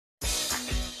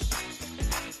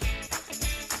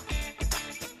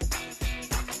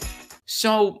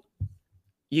So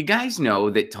you guys know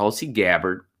that Tulsi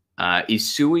Gabbard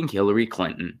is suing Hillary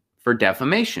Clinton for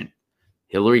defamation.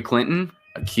 Hillary Clinton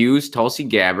accused Tulsi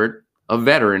Gabbard, a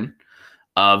veteran,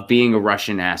 of being a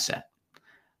Russian asset.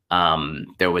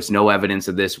 There was no evidence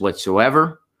of this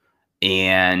whatsoever.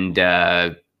 And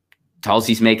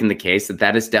Tulsi's making the case that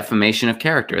that is defamation of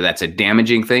character. That's a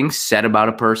damaging thing said about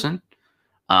a person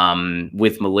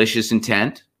with malicious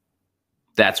intent.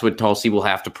 That's what Tulsi will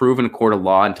have to prove in a court of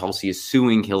law. And Tulsi is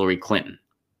suing Hillary Clinton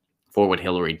for what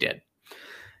Hillary did.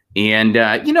 And,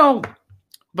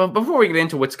 but before we get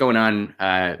into what's going on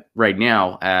right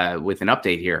now with an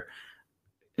update here,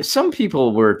 some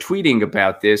people were tweeting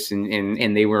about this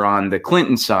and they were on the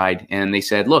Clinton side and they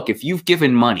said, look, if you've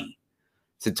given money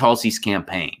to Tulsi's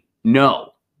campaign,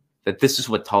 know that this is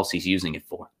what Tulsi's using it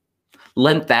for.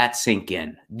 Let that sink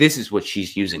in. This is what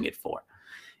she's using it for.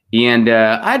 And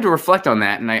I had to reflect on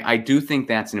that, and I do think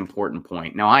that's an important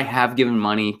point. Now, I have given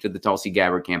money to the Tulsi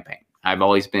Gabbard campaign. I've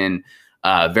always been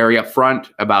very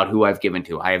upfront about who I've given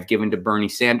to. I have given to Bernie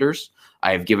Sanders,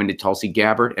 I have given to Tulsi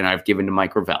Gabbard, and I've given to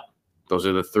Mike Gravel. Those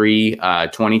are the three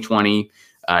 2020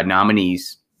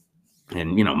 nominees.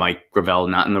 And, Mike Gravel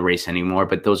not in the race anymore,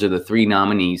 but those are the three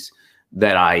nominees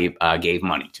that I gave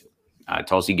money to.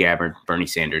 Tulsi Gabbard, Bernie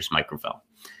Sanders, Mike Gravel.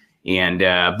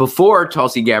 And before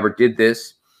Tulsi Gabbard did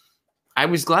this, I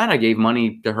was glad I gave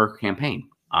money to her campaign.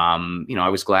 I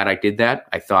was glad I did that.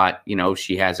 I thought,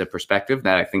 she has a perspective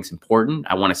that I think is important.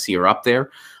 I want to see her up there.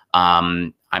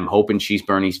 I'm hoping she's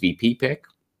Bernie's VP pick.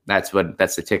 That's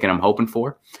the ticket I'm hoping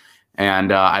for.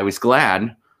 And I was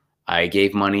glad I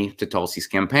gave money to Tulsi's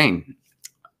campaign.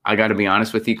 I got to be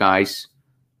honest with you guys.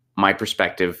 My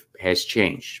perspective has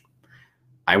changed.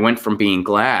 I went from being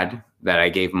glad that I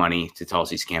gave money to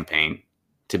Tulsi's campaign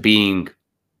to being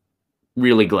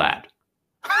really glad.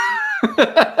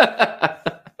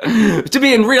 To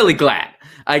being really glad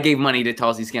I gave money to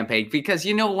Tulsi's campaign, because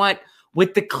you know what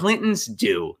the Clintons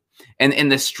do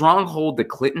and the stronghold the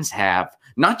Clintons have,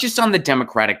 not just on the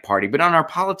Democratic Party, but on our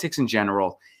politics in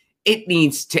general, it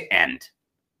needs to end.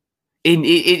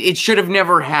 It should have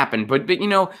never happened. But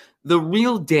the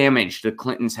real damage the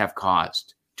Clintons have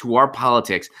caused to our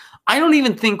politics, I don't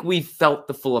even think we've felt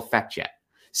the full effect yet.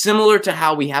 Similar to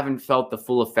how we haven't felt the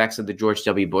full effects of the George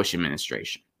W. Bush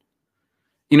administration.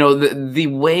 The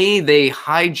way they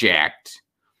hijacked,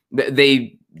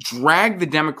 they dragged the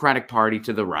Democratic Party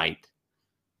to the right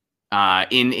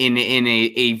in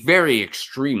a very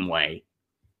extreme way.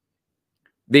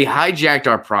 They hijacked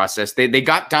our process. They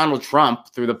got Donald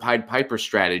Trump through the Pied Piper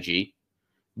strategy.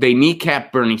 They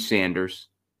kneecapped Bernie Sanders.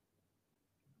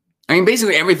 I mean,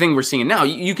 basically everything we're seeing now,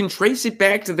 you can trace it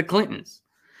back to the Clintons.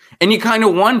 And you kind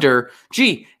of wonder,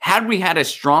 gee, had we had a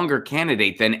stronger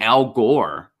candidate than Al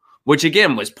Gore, which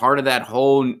again was part of that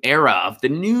whole era of the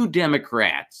New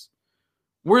Democrats,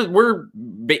 we're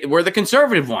the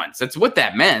conservative ones. That's what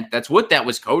that meant. That's what that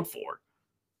was code for.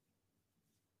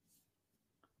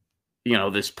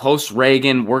 This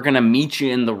post-Reagan, we're going to meet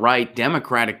you in the right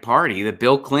Democratic Party that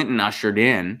Bill Clinton ushered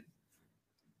in.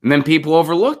 And then people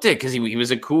overlooked it because he was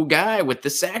a cool guy with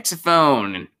the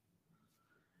saxophone.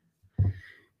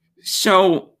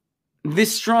 So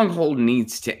this stronghold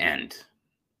needs to end.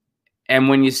 And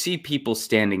when you see people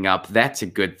standing up, that's a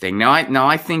good thing. Now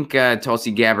I think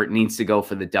Tulsi Gabbard needs to go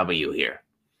for the W here.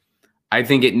 I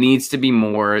think it needs to be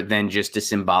more than just a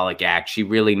symbolic act. She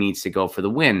really needs to go for the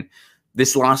win.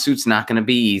 This lawsuit's not going to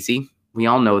be easy. We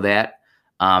all know that.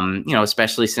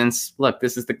 Especially since, look,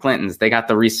 this is the Clintons. They got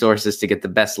the resources to get the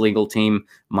best legal team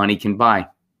money can buy.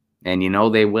 And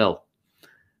they will.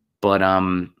 But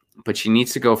she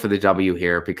needs to go for the W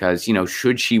here because,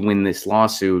 should she win this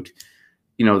lawsuit,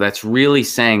 that's really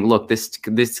saying, look, this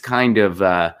kind of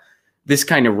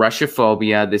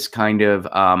Russophobia, this kind of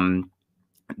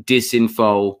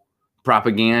disinfo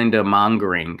propaganda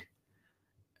mongering,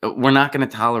 we're not going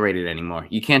to tolerate it anymore.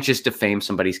 You can't just defame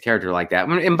somebody's character like that.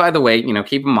 And by the way,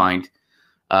 keep in mind,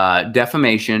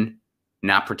 defamation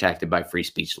not protected by free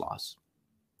speech laws.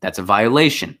 That's a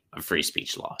violation of free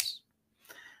speech laws.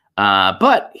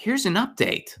 But here's an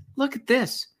update. Look at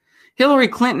this. Hillary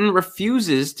Clinton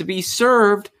refuses to be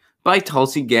served by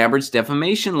Tulsi Gabbard's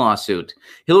defamation lawsuit.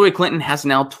 Hillary Clinton has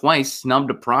now twice snubbed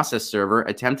a process server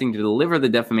attempting to deliver the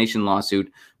defamation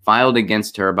lawsuit filed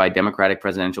against her by Democratic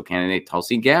presidential candidate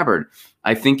Tulsi Gabbard.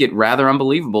 I think it rather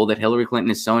unbelievable that Hillary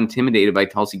Clinton is so intimidated by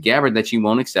Tulsi Gabbard that she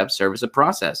won't accept service of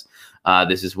process.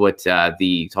 This is what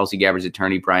the Tulsi Gabbard's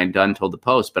attorney, Brian Dunn, told the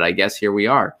Post, but I guess here we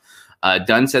are.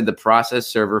 Dunn said the process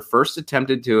server first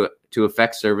attempted to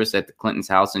effect service at the Clintons'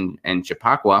 house in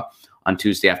Chappaqua on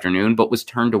Tuesday afternoon, but was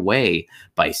turned away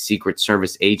by Secret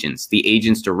Service agents. The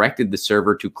agents directed the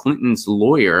server to Clinton's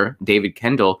lawyer, David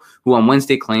Kendall, who on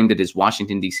Wednesday claimed at his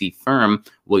Washington, D.C. firm,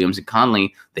 Williams &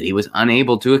 Conley, that he was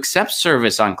unable to accept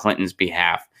service on Clinton's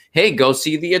behalf. Hey, go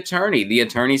see the attorney. The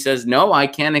attorney says, no, I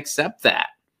can't accept that.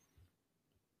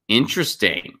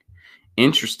 Interesting.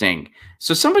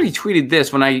 So somebody tweeted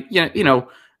this when I,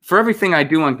 for everything I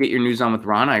do on Get Your News On with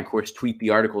Ron, I, of course, tweet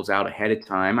the articles out ahead of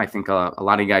time. I think a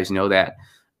lot of you guys know that.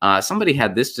 Somebody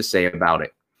had this to say about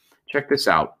it. Check this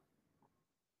out.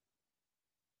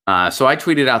 So I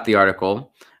tweeted out the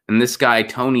article, and this guy,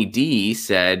 Tony D,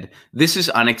 said, this is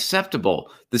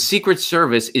unacceptable. The Secret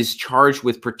Service is charged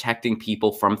with protecting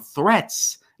people from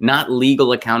threats, not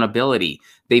legal accountability.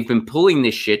 They've been pulling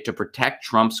this shit to protect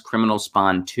Trump's criminal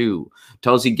spawn too.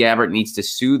 Tulsi Gabbard needs to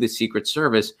sue the Secret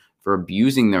Service for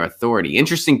abusing their authority.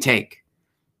 Interesting take.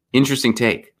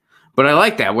 But I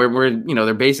like that. Where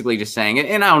they're basically just saying it.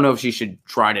 And I don't know if she should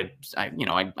try to,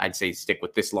 I'd say stick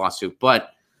with this lawsuit. But,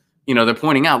 they're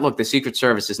pointing out, look, the Secret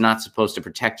Service is not supposed to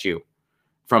protect you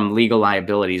from legal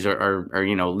liabilities or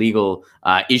legal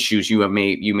issues you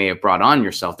may have brought on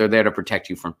yourself. They're there to protect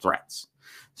you from threats.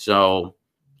 So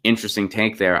interesting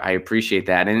take there. I appreciate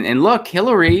that. And look,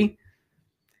 Hillary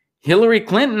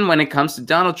Clinton, when it comes to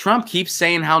Donald Trump, keeps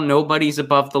saying how nobody's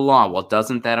above the law. Well,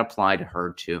 doesn't that apply to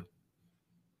her too?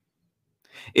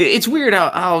 It's weird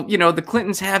how the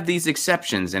Clintons have these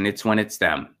exceptions, and it's when it's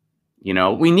them.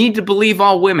 We need to believe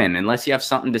all women unless you have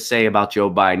something to say about Joe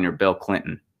Biden or Bill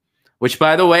Clinton. Which,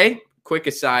 by the way, quick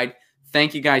aside,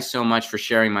 thank you guys so much for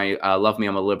sharing my Love Me,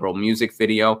 I'm a Liberal music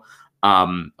video. A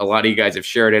lot of you guys have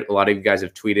shared it. A lot of you guys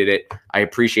have tweeted it. I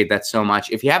appreciate that so much.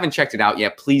 If you haven't checked it out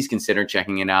yet, please consider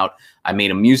checking it out. I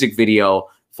made a music video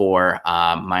for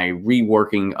my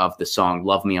reworking of the song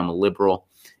Love Me, I'm a Liberal.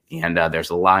 And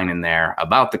there's a line in there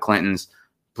about the Clintons.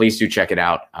 Please do check it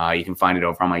out. You can find it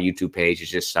over on my YouTube page.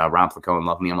 It's just Ron Placone,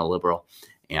 Love Me, I'm a Liberal.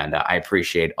 And I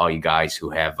appreciate all you guys who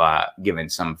have given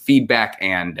some feedback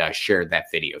and shared that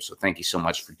video. So thank you so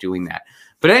much for doing that.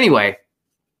 But anyway,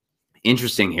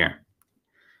 interesting here.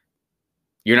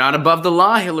 You're not above the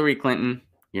law, Hillary Clinton.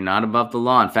 You're not above the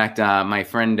law. In fact, my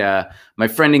friend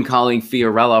and colleague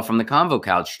Fiorella from the Convo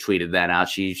Couch tweeted that out.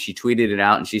 She tweeted it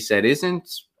out and she said,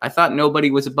 I thought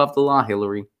nobody was above the law,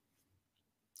 Hillary.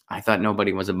 I thought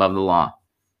nobody was above the law.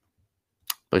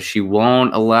 But she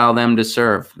won't allow them to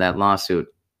serve that lawsuit.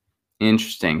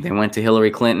 Interesting. They went to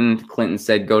Hillary Clinton. Clinton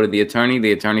said, go to the attorney.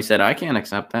 The attorney said, I can't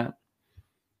accept that.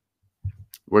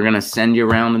 We're going to send you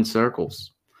around in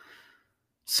circles.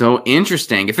 So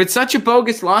interesting. If it's such a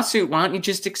bogus lawsuit, why don't you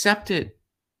just accept it?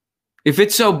 If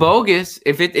it's so bogus,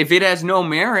 if it has no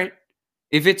merit,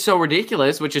 if it's so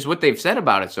ridiculous, which is what they've said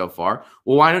about it so far,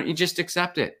 well, why don't you just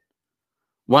accept it?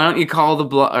 Why don't you call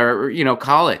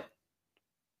call it?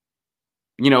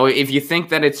 If you think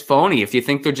that it's phony, if you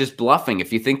think they're just bluffing,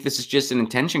 if you think this is just an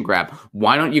attention grab,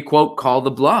 why don't you, quote, call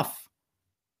the bluff?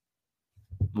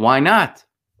 Why not?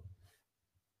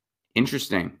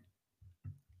 Interesting.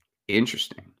 Get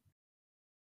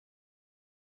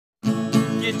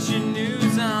your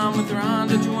news on with Ron.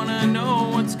 Don't you want to know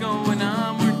what's going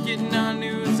on? We're getting our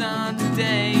news on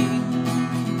today.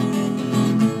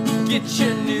 Get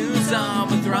your news on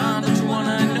with Ron. Don't you want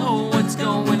to know what's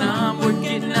going on? We're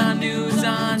getting our news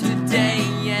on today.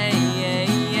 Yeah.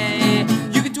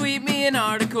 You can tweet me an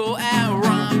article at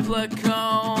Ron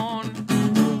Placone.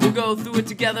 We'll go through it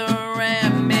together